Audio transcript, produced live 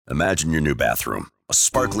Imagine your new bathroom. A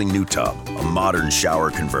sparkling new tub, a modern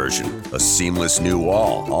shower conversion, a seamless new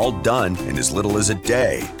wall, all done in as little as a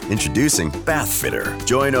day. Introducing Bath Fitter.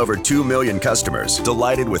 Join over 2 million customers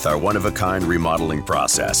delighted with our one-of-a-kind remodeling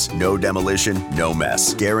process. No demolition, no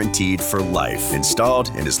mess. Guaranteed for life. Installed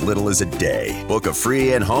in as little as a day. Book a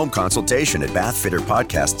free in-home consultation at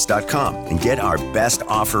bathfitterpodcasts.com and get our best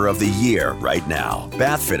offer of the year right now.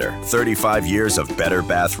 Bath Fitter, 35 years of better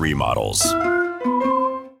bath remodels.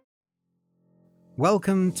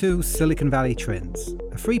 Welcome to Silicon Valley Trends,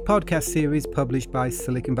 a free podcast series published by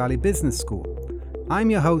Silicon Valley Business School.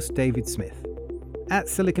 I'm your host, David Smith. At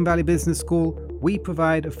Silicon Valley Business School, we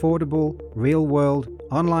provide affordable, real-world,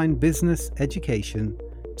 online business education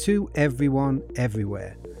to everyone,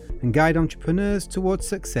 everywhere, and guide entrepreneurs towards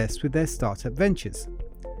success with their startup ventures.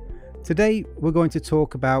 Today, we're going to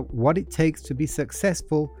talk about what it takes to be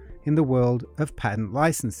successful in the world of patent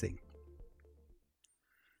licensing.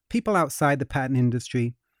 People outside the patent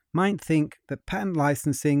industry might think that patent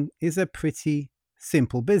licensing is a pretty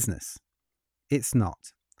simple business. It's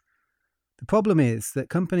not. The problem is that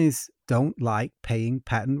companies don't like paying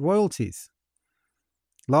patent royalties.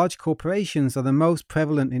 Large corporations are the most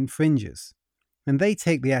prevalent infringers, and they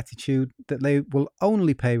take the attitude that they will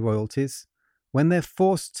only pay royalties when they're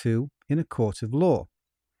forced to in a court of law.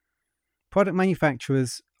 Product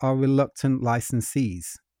manufacturers are reluctant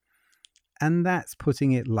licensees, and that's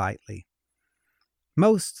putting it lightly.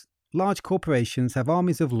 Most large corporations have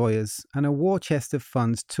armies of lawyers and a war chest of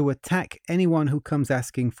funds to attack anyone who comes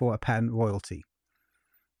asking for a patent royalty.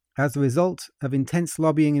 As a result of intense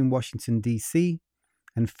lobbying in Washington, D.C.,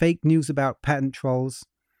 and fake news about patent trolls,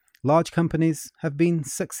 large companies have been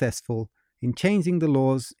successful in changing the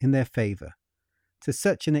laws in their favor, to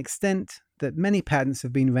such an extent that many patents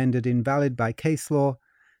have been rendered invalid by case law,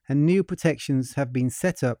 and new protections have been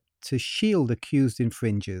set up to shield accused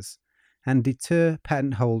infringers and deter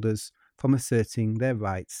patent holders from asserting their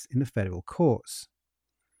rights in the federal courts.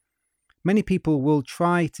 Many people will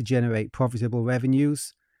try to generate profitable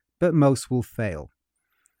revenues, but most will fail.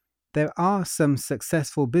 There are some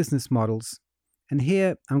successful business models, and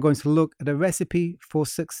here I'm going to look at a recipe for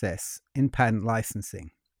success in patent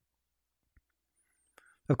licensing.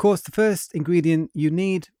 Of course, the first ingredient you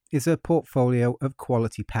need is a portfolio of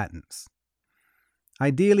quality patents.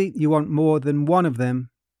 Ideally, you want more than one of them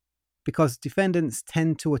because defendants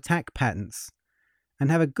tend to attack patents and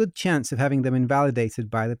have a good chance of having them invalidated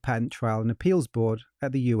by the Patent Trial and Appeals Board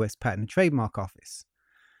at the US Patent and Trademark Office.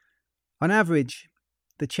 On average,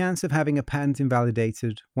 the chance of having a patent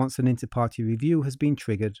invalidated once an inter-party review has been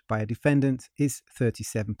triggered by a defendant is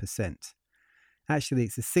 37%. Actually,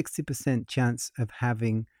 it's a 60% chance of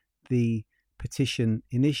having the petition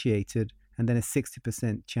initiated and then a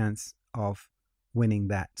 60% chance of winning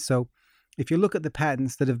that. So if you look at the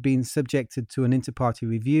patents that have been subjected to an inter-party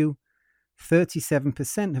review,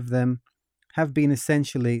 37% of them have been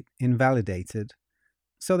essentially invalidated,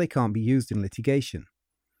 so they can't be used in litigation.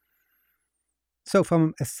 So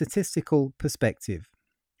from a statistical perspective,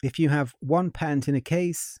 if you have one patent in a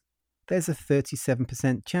case, there's a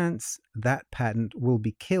 37% chance that patent will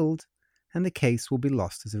be killed and the case will be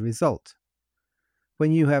lost as a result.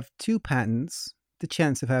 When you have two patents, the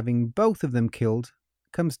chance of having both of them killed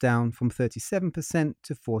comes down from 37%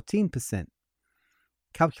 to 14%,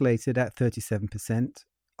 calculated at 37%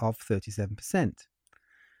 of 37%.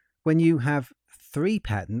 When you have three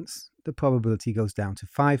patents, the probability goes down to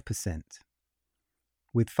 5%.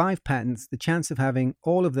 With 5 patents, the chance of having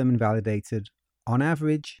all of them invalidated, on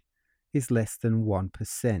average, is less than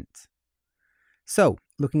 1%. So,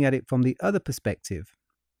 looking at it from the other perspective,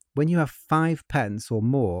 when you have 5 patents or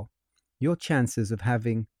more, your chances of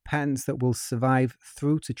having patents that will survive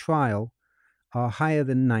through to trial are higher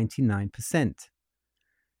than 99%.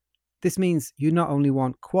 This means you not only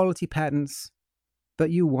want quality patents,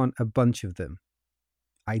 but you want a bunch of them,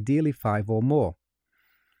 ideally 5 or more.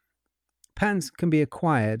 Patents can be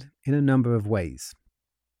acquired in a number of ways.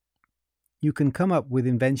 You can come up with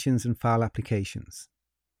inventions and file applications.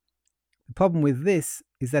 The problem with this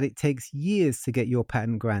is that it takes years to get your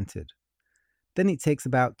patent granted. Then it takes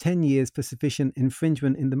about 10 years for sufficient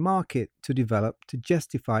infringement in the market to develop to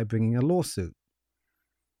justify bringing a lawsuit.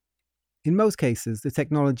 In most cases, the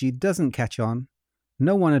technology doesn't catch on,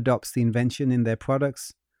 no one adopts the invention in their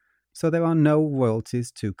products, so there are no royalties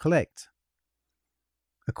to collect.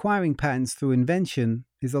 Acquiring patents through invention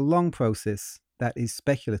is a long process that is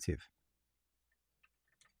speculative.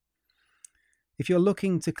 If you're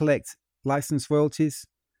looking to collect license royalties,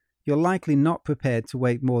 you're likely not prepared to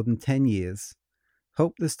wait more than 10 years,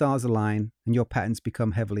 hope the stars align, and your patents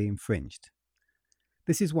become heavily infringed.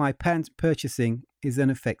 This is why patent purchasing is an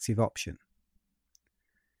effective option.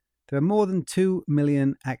 There are more than 2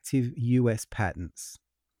 million active US patents,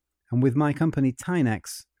 and with my company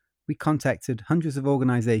Tynax, we contacted hundreds of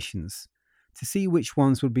organizations to see which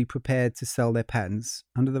ones would be prepared to sell their patents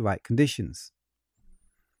under the right conditions.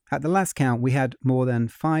 At the last count, we had more than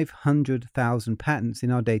 500,000 patents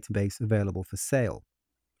in our database available for sale.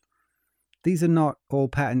 These are not all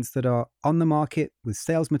patents that are on the market with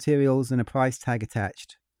sales materials and a price tag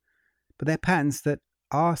attached, but they're patents that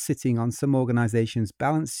are sitting on some organization's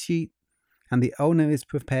balance sheet and the owner is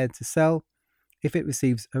prepared to sell if it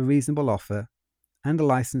receives a reasonable offer and a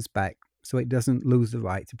license back so it doesn't lose the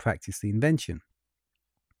right to practice the invention.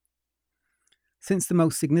 Since the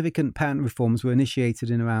most significant patent reforms were initiated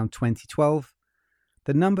in around 2012,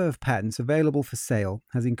 the number of patents available for sale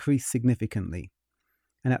has increased significantly,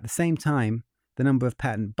 and at the same time, the number of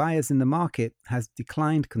patent buyers in the market has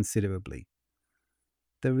declined considerably.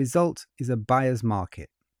 The result is a buyer's market,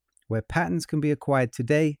 where patents can be acquired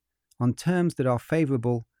today on terms that are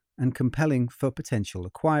favorable and compelling for potential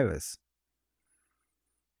acquirers.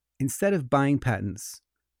 Instead of buying patents,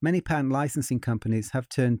 many patent licensing companies have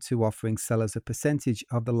turned to offering sellers a percentage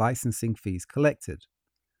of the licensing fees collected.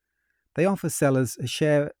 They offer sellers a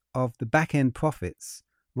share of the back-end profits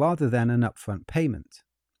rather than an upfront payment.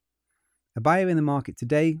 A buyer in the market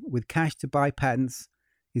today with cash to buy patents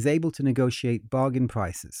is able to negotiate bargain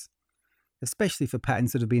prices, especially for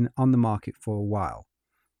patents that have been on the market for a while,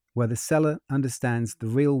 where the seller understands the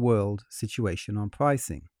real-world situation on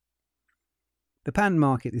pricing. The patent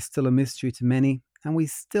market is still a mystery to many, and we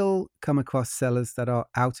still come across sellers that are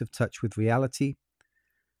out of touch with reality,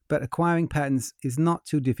 but acquiring patents is not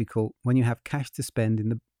too difficult when you have cash to spend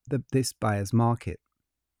in this buyer's market.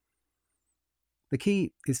 The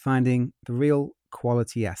key is finding the real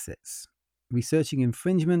quality assets, researching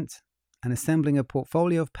infringement, and assembling a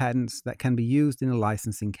portfolio of patents that can be used in a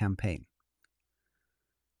licensing campaign.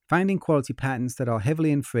 Finding quality patents that are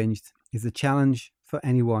heavily infringed is a challenge for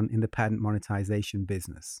anyone in the patent monetization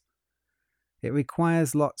business. It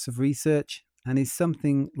requires lots of research and is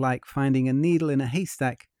something like finding a needle in a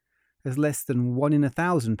haystack, as less than 1 in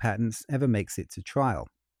 1,000 patents ever makes it to trial.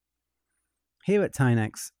 Here at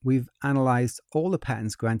Tynax, we've analyzed all the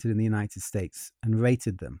patents granted in the United States and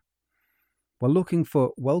rated them. We're looking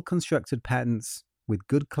for well-constructed patents with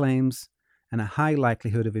good claims and a high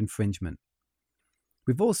likelihood of infringement.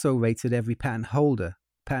 We've also rated every patent holder,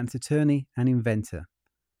 patent attorney, and inventor.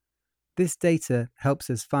 This data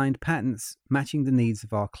helps us find patents matching the needs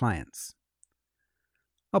of our clients.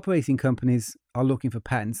 Operating companies are looking for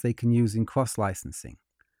patents they can use in cross-licensing,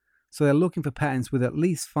 so they're looking for patents with at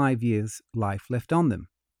least 5 years life left on them.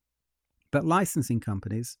 But licensing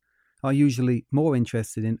companies are usually more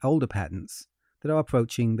interested in older patents that are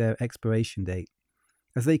approaching their expiration date,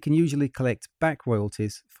 as they can usually collect back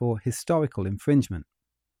royalties for historical infringement.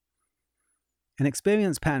 An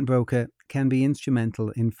experienced patent broker can be instrumental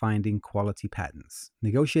in finding quality patents,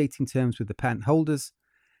 negotiating terms with the patent holders,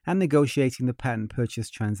 and negotiating the patent purchase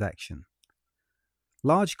transaction.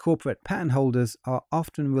 Large corporate patent holders are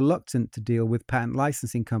often reluctant to deal with patent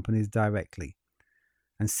licensing companies directly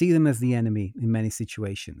and see them as the enemy in many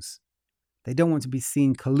situations. They don't want to be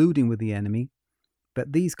seen colluding with the enemy,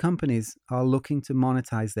 but these companies are looking to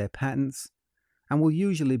monetize their patents and will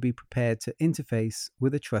usually be prepared to interface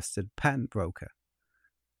with a trusted patent broker.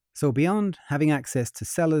 So beyond having access to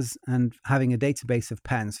sellers and having a database of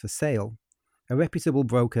patents for sale, a reputable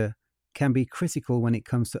broker can be critical when it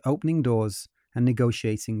comes to opening doors and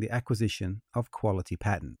negotiating the acquisition of quality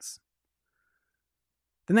patents.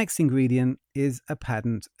 The next ingredient is a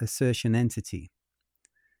patent assertion entity.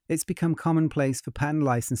 It's become commonplace for patent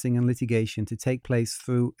licensing and litigation to take place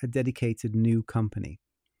through a dedicated new company.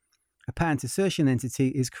 A patent assertion entity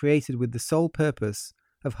is created with the sole purpose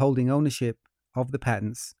of holding ownership of the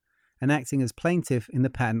patents and acting as plaintiff in the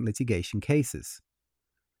patent litigation cases.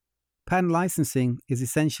 Patent licensing is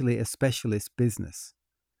essentially a specialist business.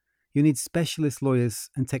 You need specialist lawyers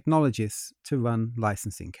and technologists to run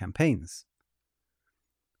licensing campaigns.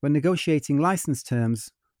 When negotiating license terms,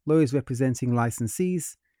 lawyers representing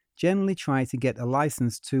licensees generally try to get a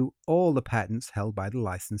license to all the patents held by the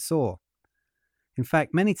licensor. In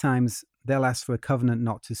fact, many times they'll ask for a covenant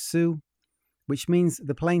not to sue, which means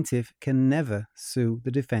the plaintiff can never sue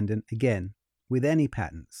the defendant again with any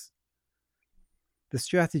patents. The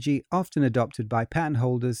strategy often adopted by patent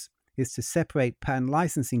holders is to separate patent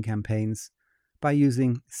licensing campaigns by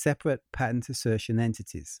using separate patent assertion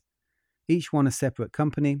entities, each one a separate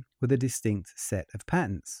company with a distinct set of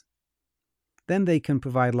patents. Then they can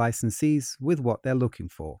provide licensees with what they're looking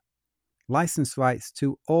for: license rights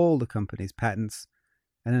to all the company's patents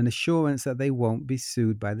and an assurance that they won't be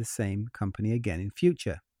sued by the same company again in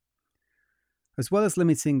future. As well as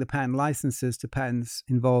limiting the patent licenses to patents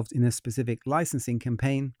involved in a specific licensing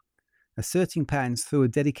campaign, asserting patents through a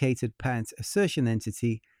dedicated patent assertion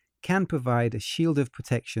entity can provide a shield of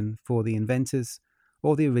protection for the inventors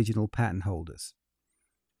or the original patent holders.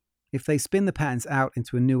 If they spin the patents out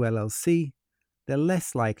into a new LLC, they're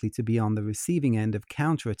less likely to be on the receiving end of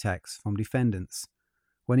counterattacks from defendants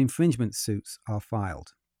when infringement suits are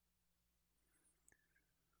filed.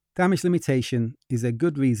 Damage limitation is a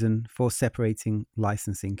good reason for separating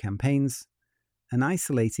licensing campaigns and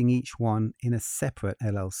isolating each one in a separate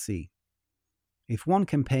LLC. If one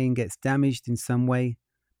campaign gets damaged in some way,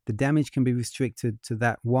 the damage can be restricted to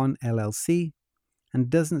that one LLC and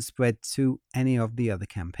doesn't spread to any of the other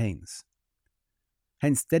campaigns.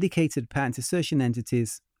 Hence, dedicated patent assertion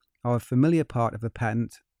entities are a familiar part of the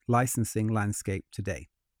patent licensing landscape today.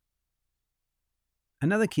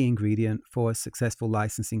 Another key ingredient for a successful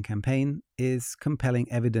licensing campaign is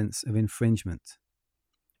compelling evidence of infringement.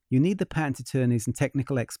 You need the patent attorneys and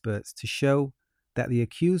technical experts to show that the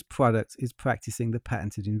accused product is practicing the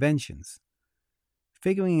patented inventions.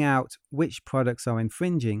 Figuring out which products are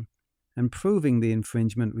infringing and proving the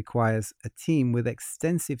infringement requires a team with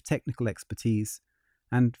extensive technical expertise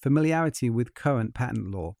and familiarity with current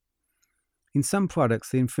patent law. In some products,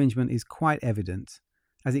 the infringement is quite evident,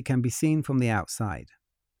 as it can be seen from the outside.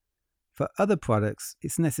 For other products,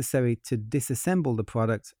 it's necessary to disassemble the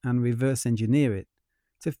product and reverse engineer it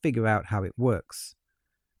to figure out how it works,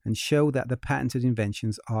 and show that the patented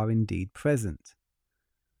inventions are indeed present.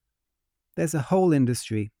 There's a whole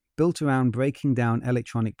industry built around breaking down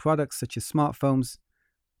electronic products such as smartphones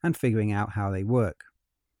and figuring out how they work.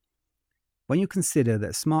 When you consider that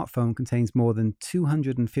a smartphone contains more than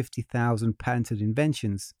 250,000 patented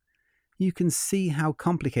inventions, you can see how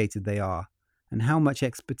complicated they are and how much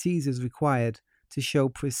expertise is required to show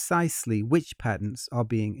precisely which patents are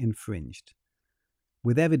being infringed,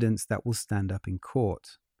 with evidence that will stand up in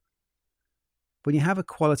court. When you have a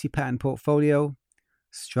quality patent portfolio,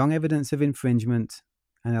 strong evidence of infringement,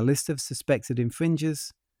 and a list of suspected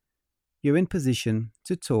infringers, you're in position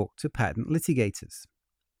to talk to patent litigators.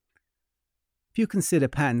 If you consider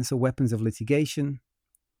patents as weapons of litigation,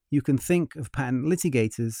 you can think of patent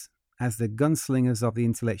litigators as the gunslingers of the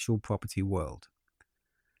intellectual property world.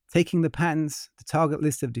 Taking the patents, the target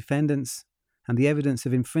list of defendants, and the evidence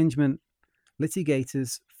of infringement,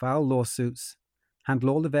 litigators file lawsuits, handle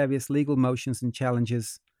all the various legal motions and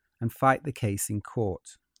challenges, and fight the case in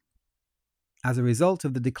court. As a result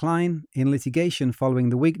of the decline in litigation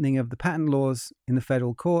following the weakening of the patent laws in the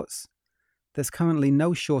federal courts, there's currently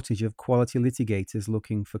no shortage of quality litigators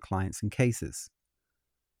looking for clients and cases.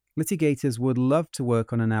 Litigators would love to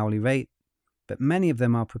work on an hourly rate, but many of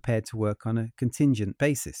them are prepared to work on a contingent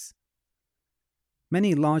basis.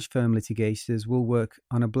 Many large firm litigators will work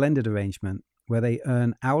on a blended arrangement where they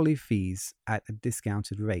earn hourly fees at a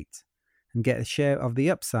discounted rate and get a share of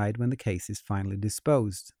the upside when the case is finally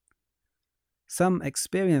disposed. Some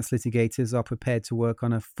experienced litigators are prepared to work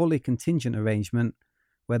on a fully contingent arrangement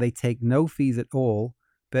where they take no fees at all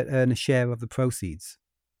but earn a share of the proceeds.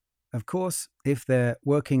 Of course, if they're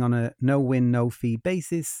working on a no-win, no-fee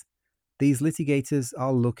basis, these litigators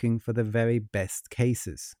are looking for the very best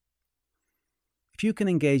cases. If you can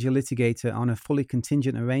engage a litigator on a fully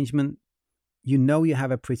contingent arrangement, you know you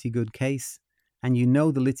have a pretty good case, and you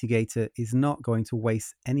know the litigator is not going to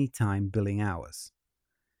waste any time billing hours.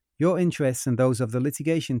 Your interests and those of the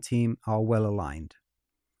litigation team are well aligned.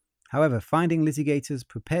 However, finding litigators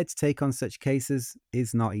prepared to take on such cases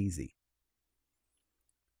is not easy.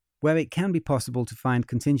 Where it can be possible to find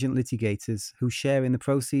contingent litigators who share in the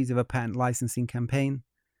proceeds of a patent licensing campaign,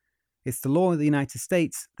 it's the law of the United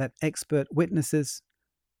States that expert witnesses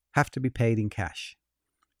have to be paid in cash.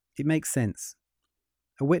 It makes sense.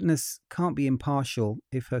 A witness can't be impartial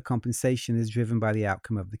if her compensation is driven by the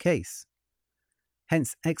outcome of the case.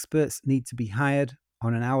 Hence, experts need to be hired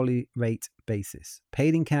on an hourly rate basis,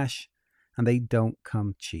 paid in cash, and they don't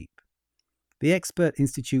come cheap.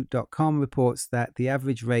 TheExpertInstitute.com reports that the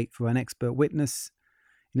average rate for an expert witness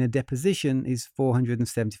in a deposition is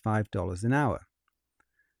 $475 an hour.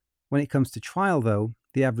 When it comes to trial, though,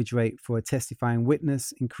 the average rate for a testifying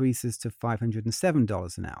witness increases to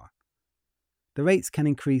 $507 an hour. The rates can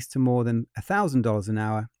increase to more than $1,000 an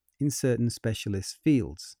hour in certain specialist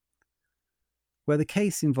fields. Where the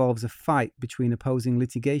case involves a fight between opposing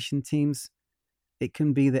litigation teams, it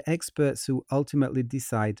can be the experts who ultimately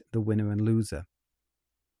decide the winner and loser.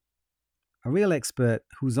 A real expert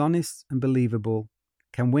who's honest and believable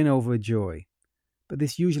can win over a jury, but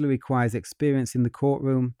this usually requires experience in the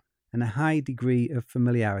courtroom and a high degree of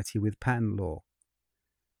familiarity with patent law.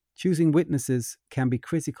 Choosing witnesses can be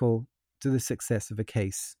critical to the success of a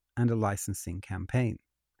case and a licensing campaign.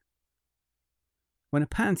 When a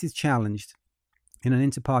patent is challenged in an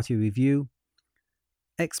inter-party review,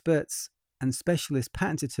 experts and specialist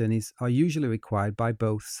patent attorneys are usually required by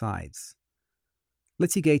both sides.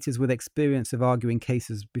 Litigators with experience of arguing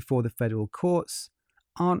cases before the federal courts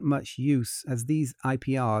aren't much use, as these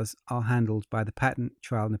IPRs are handled by the Patent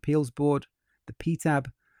Trial and Appeals Board, the PTAB,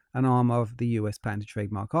 an arm of the US Patent and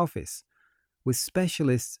Trademark Office, with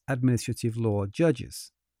specialist administrative law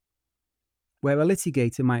judges. Where a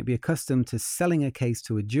litigator might be accustomed to selling a case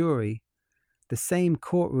to a jury, the same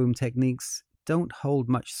courtroom techniques don't hold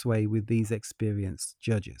much sway with these experienced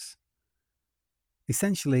judges.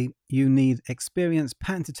 Essentially, you need experienced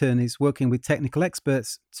patent attorneys working with technical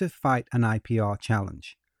experts to fight an IPR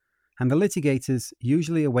challenge, and the litigators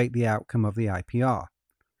usually await the outcome of the IPR.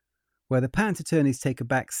 Where the patent attorneys take a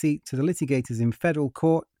back seat to the litigators in federal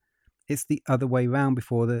court, it's the other way round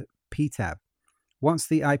before the PTAB. Once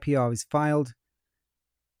the IPR is filed,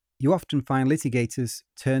 you often find litigators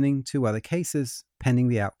turning to other cases pending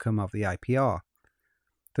the outcome of the IPR.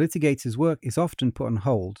 The litigator's work is often put on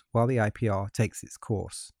hold while the IPR takes its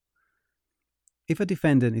course. If a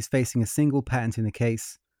defendant is facing a single patent in a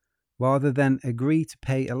case, rather than agree to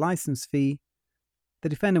pay a license fee, the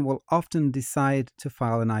defendant will often decide to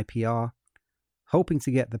file an IPR, hoping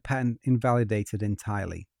to get the patent invalidated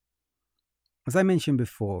entirely. As I mentioned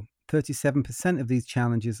before, 37% of these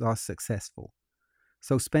challenges are successful,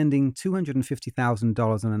 so spending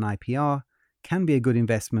 $250,000 on an IPR can be a good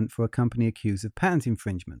investment for a company accused of patent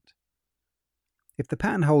infringement. If the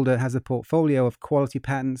patent holder has a portfolio of quality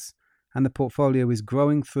patents and the portfolio is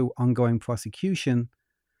growing through ongoing prosecution,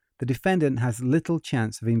 the defendant has little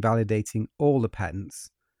chance of invalidating all the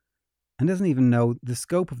patents and doesn't even know the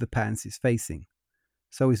scope of the patents it's facing,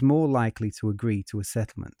 so is more likely to agree to a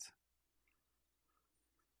settlement.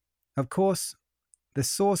 Of course, the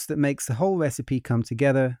sauce that makes the whole recipe come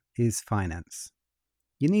together is finance.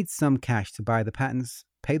 You need some cash to buy the patents,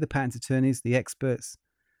 pay the patent attorneys, the experts,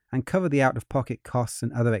 and cover the out-of-pocket costs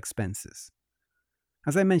and other expenses.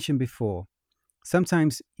 As I mentioned before,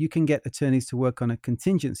 sometimes you can get attorneys to work on a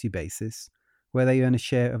contingency basis where they earn a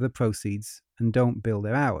share of the proceeds and don't bill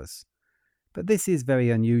their hours. But this is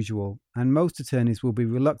very unusual, and most attorneys will be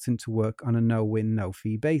reluctant to work on a no-win,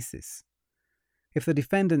 no-fee basis. If the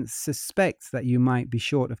defendant suspects that you might be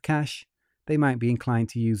short of cash, they might be inclined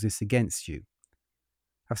to use this against you.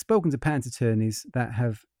 I've spoken to patent attorneys that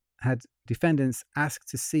have had defendants ask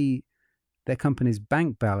to see their company's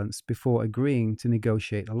bank balance before agreeing to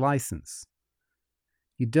negotiate a license.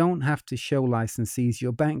 You don't have to show licensees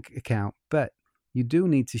your bank account, but you do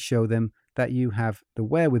need to show them that you have the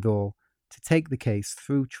wherewithal to take the case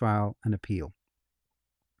through trial and appeal.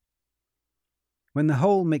 When the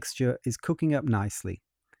whole mixture is cooking up nicely,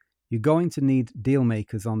 you're going to need deal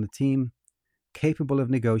makers on the team capable of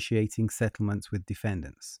negotiating settlements with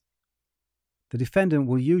defendants. The defendant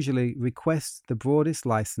will usually request the broadest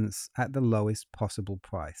license at the lowest possible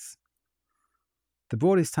price. The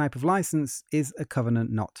broadest type of license is a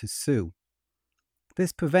covenant not to sue.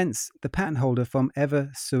 This prevents the patent holder from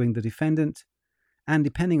ever suing the defendant, and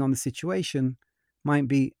depending on the situation, might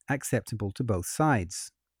be acceptable to both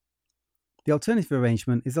sides. The alternative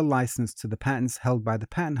arrangement is a license to the patents held by the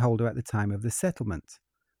patent holder at the time of the settlement.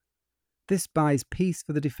 This buys peace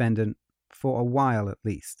for the defendant for a while at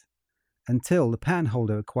least, until the patent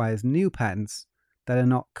holder acquires new patents that are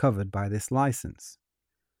not covered by this license.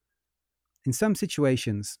 In some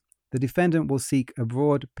situations, the defendant will seek a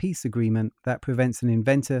broad peace agreement that prevents an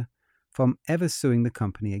inventor from ever suing the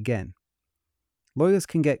company again. Lawyers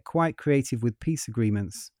can get quite creative with peace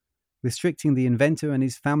agreements, restricting the inventor and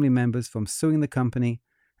his family members from suing the company,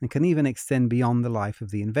 and can even extend beyond the life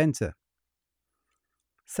of the inventor.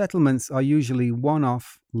 Settlements are usually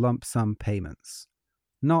one-off lump sum payments,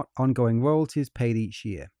 not ongoing royalties paid each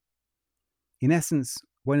year. In essence,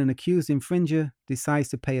 when an accused infringer decides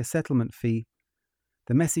to pay a settlement fee,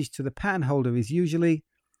 the message to the patent holder is usually,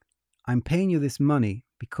 "I'm paying you this money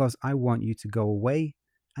because I want you to go away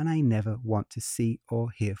and I never want to see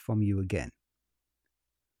or hear from you again."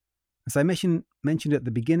 As I mentioned at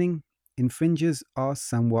the beginning, infringers are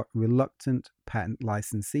somewhat reluctant patent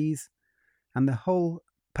licensees, and the whole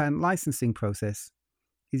patent licensing process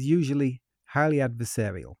is usually highly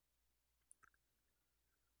adversarial.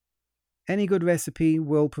 Any good recipe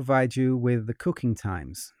will provide you with the cooking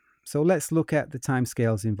times, so let's look at the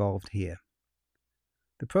timescales involved here.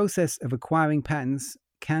 The process of acquiring patents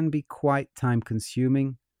can be quite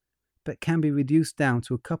time-consuming, but can be reduced down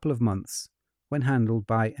to a couple of months when handled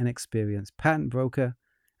by an experienced patent broker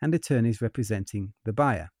and attorneys representing the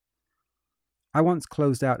buyer. I once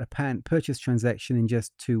closed out a patent purchase transaction in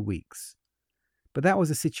just 2 weeks. But that was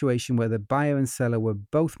a situation where the buyer and seller were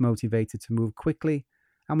both motivated to move quickly,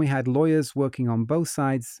 and we had lawyers working on both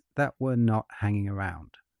sides that were not hanging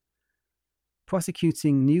around.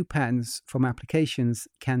 Prosecuting new patents from applications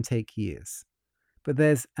can take years, but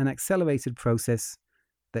there's an accelerated process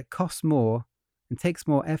that costs more and takes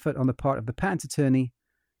more effort on the part of the patent attorney,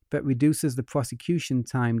 but reduces the prosecution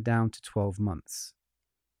time down to 12 months.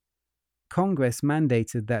 Congress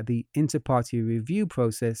mandated that the inter-parte review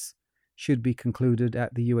process should be concluded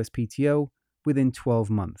at the USPTO within 12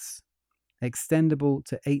 months, extendable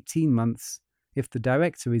to 18 months if the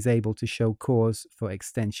director is able to show cause for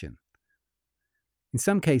extension. In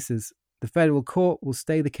some cases, the federal court will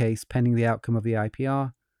stay the case pending the outcome of the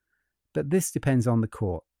IPR, but this depends on the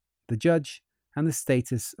court, the judge, and the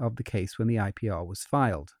status of the case when the IPR was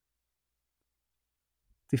filed.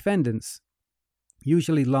 Defendants,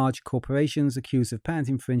 usually large corporations accused of patent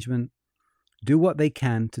infringement, do what they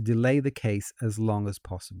can to delay the case as long as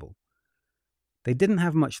possible. They didn't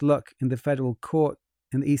have much luck in the federal court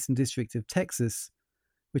in the Eastern District of Texas,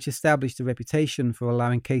 which established a reputation for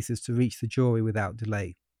allowing cases to reach the jury without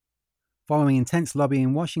delay. Following intense lobbying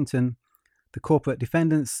in Washington, the corporate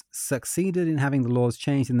defendants succeeded in having the laws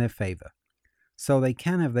changed in their favor, so they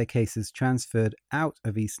can have their cases transferred out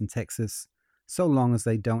of Eastern Texas so long as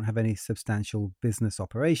they don't have any substantial business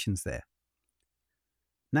operations there.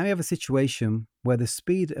 Now we have a situation where the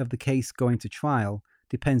speed of the case going to trial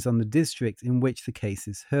depends on the district in which the case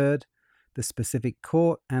is heard, the specific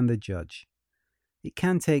court, and the judge. It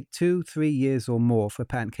can take 2-3 years or more for a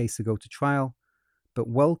patent case to go to trial, but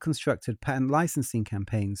well-constructed patent licensing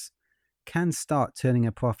campaigns can start turning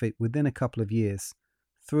a profit within a couple of years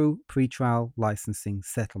through pre-trial licensing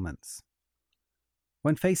settlements.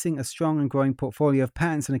 When facing a strong and growing portfolio of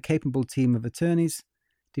patents and a capable team of attorneys,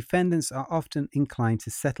 defendants are often inclined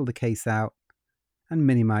to settle the case out and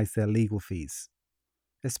minimize their legal fees,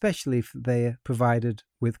 especially if they are provided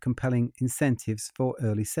with compelling incentives for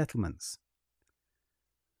early settlements.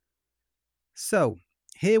 So,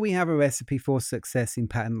 here we have a recipe for success in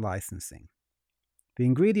patent licensing. The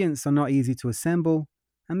ingredients are not easy to assemble,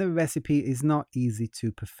 and the recipe is not easy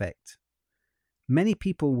to perfect. Many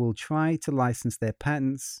people will try to license their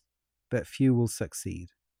patents, but few will succeed.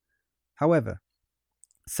 However,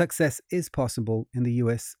 success is possible in the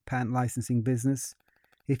US patent licensing business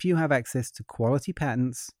if you have access to quality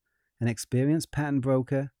patents, an experienced patent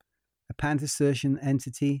broker, a patent assertion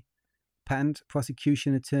entity, patent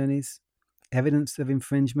prosecution attorneys, evidence of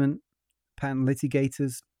infringement, patent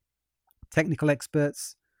litigators, technical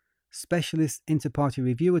experts, specialist inter-parte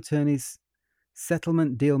review attorneys,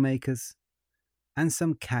 settlement deal makers, and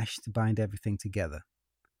some cash to bind everything together.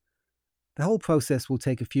 The whole process will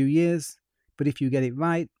take a few years, but if you get it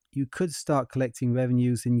right, you could start collecting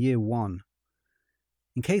revenues in year 1.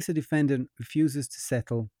 In case a defendant refuses to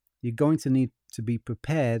settle, you're going to need to be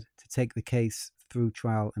prepared to take the case through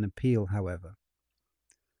trial and appeal, however.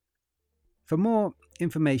 For more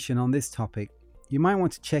information on this topic, you might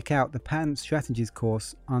want to check out the Patent Strategies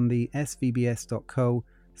course on the svbs.co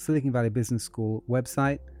Silicon Valley Business School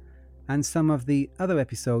website and some of the other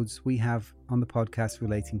episodes we have on the podcast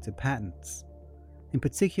relating to patents. In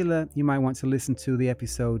particular, you might want to listen to the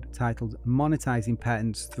episode titled Monetizing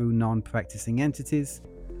Patents Through Non-Practicing Entities,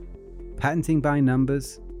 Patenting by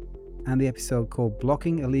Numbers, and the episode called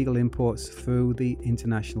Blocking Illegal Imports Through the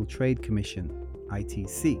International Trade Commission,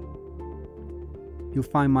 ITC. You'll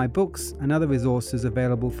find my books and other resources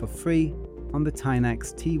available for free on the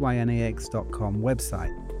tynax.com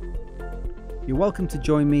website. You're welcome to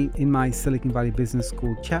join me in my Silicon Valley Business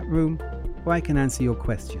School chat room where I can answer your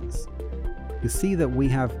questions. You'll see that we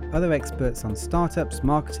have other experts on startups,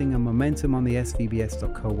 marketing, and momentum on the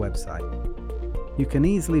svbs.co website. You can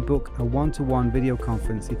easily book a one-to-one video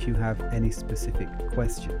conference if you have any specific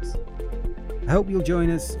questions. I hope you'll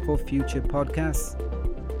join us for future podcasts.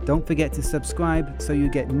 Don't forget to subscribe so you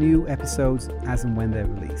get new episodes as and when they're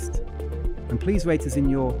released. And please rate us in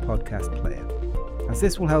your podcast player, as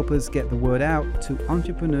this will help us get the word out to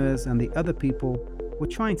entrepreneurs and the other people we're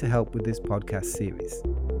trying to help with this podcast series.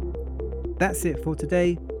 That's it for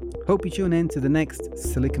today. Hope you tune in to the next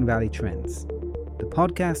Silicon Valley Trends, the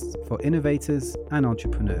podcast for innovators and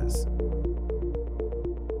entrepreneurs.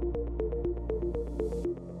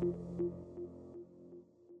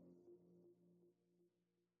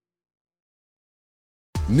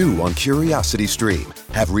 New on Curiosity Stream.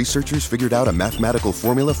 Have researchers figured out a mathematical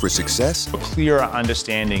formula for success? A clearer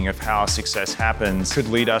understanding of how success happens could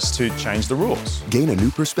lead us to change the rules. Gain a new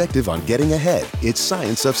perspective on getting ahead. It's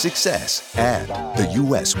Science of Success. And the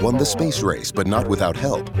U.S. won the space race, but not without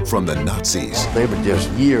help from the Nazis. They were just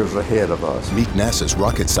years ahead of us. Meet NASA's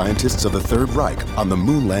rocket scientists of the Third Reich on the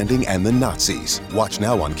moon landing and the Nazis. Watch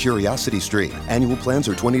now on Curiosity Stream. Annual plans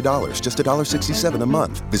are $20, just $1.67 a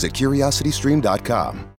month. Visit curiositystream.com.